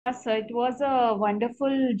Yes, sir, it was a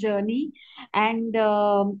wonderful journey, and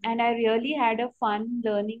I really had a fun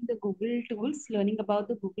learning the Google tools, learning about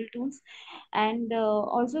the Google tools, and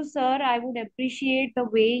also, sir, I would appreciate the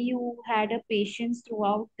way you had a patience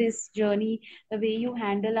throughout this journey, the way you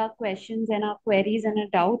handle our questions and our queries and a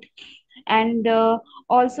doubt. And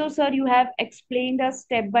also, sir, you have explained us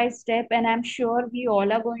step by step, and I'm sure we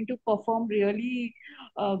all are going to perform really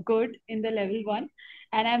good in the level one.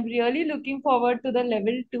 And I'm really looking forward to the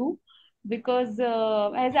level two because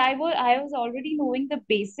as I was already knowing the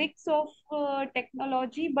basics of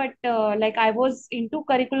technology, but like I was into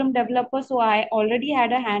curriculum developer, so I already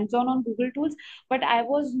had a hands-on on Google tools, but I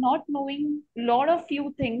was not knowing lot of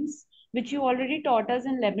few things which you already taught us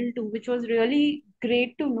in level two, which was really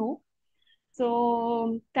great to know.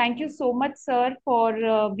 So thank you so much, sir,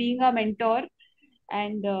 for being a mentor,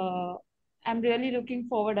 and I'm really looking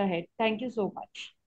forward ahead. Thank you so much.